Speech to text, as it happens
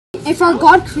If our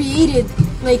God created,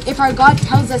 like if our God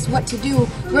tells us what to do,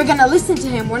 we're gonna listen to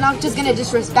him. We're not just gonna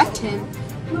disrespect him.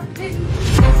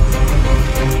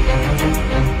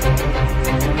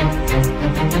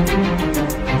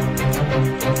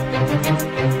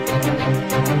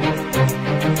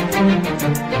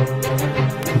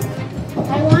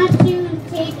 I want to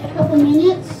take a couple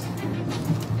minutes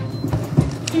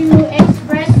to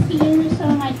express to you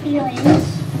some of my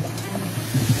feelings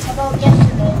about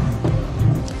yesterday.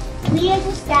 We as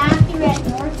a staff here at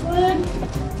Northwood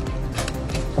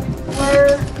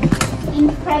were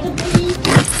incredibly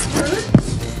hurt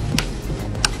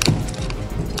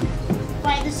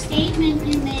by the statement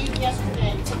you made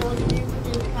yesterday, for those of you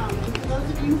who didn't come. And for those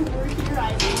of you who were here,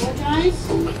 I apologize.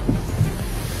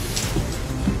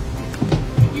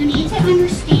 You need to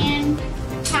understand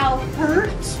how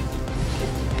hurt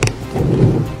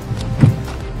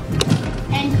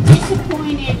and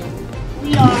disappointed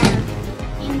we are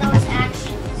in those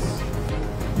actions.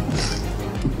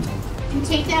 And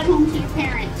take that home to your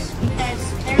parents,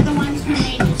 because they're the ones who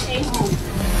made you stay home.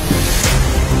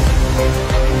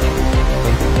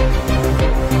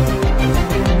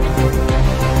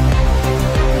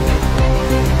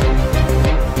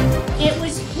 It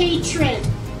was hatred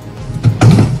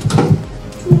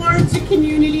towards a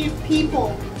community of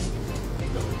people.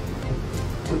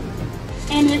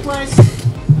 And it was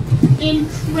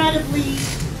incredibly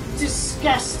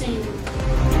disgusting.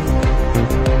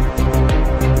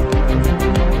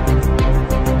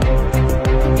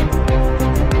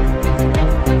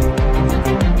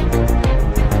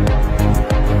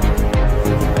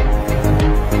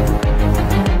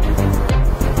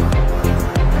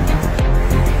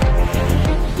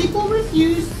 People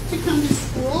refused to come to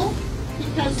school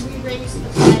because we raised the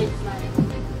pride flag.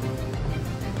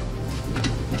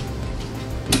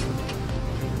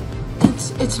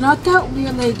 It's not that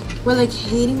we're like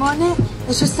hating on it.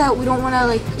 It's just that we don't want to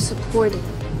like support it.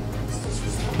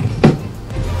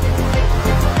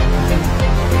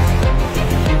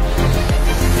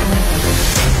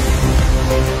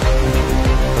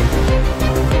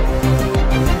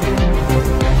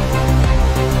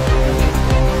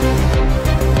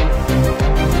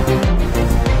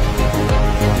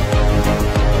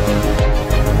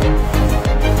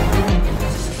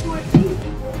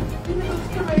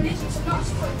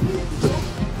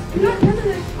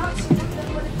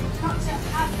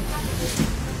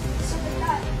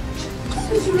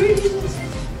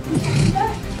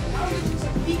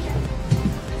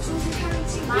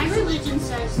 My religion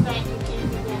says that you can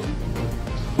be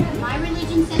gay. My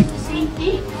religion says the same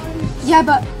thing. Yeah,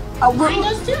 but Mine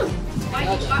does too.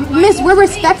 Miss, we're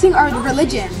respecting our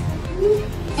religion.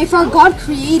 If our God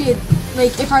created,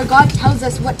 like if our God tells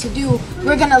us what to do,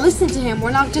 we're gonna listen to him.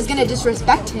 We're not just gonna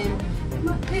disrespect him.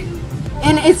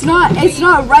 And it's not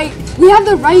right. We have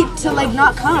the right to like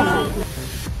not come.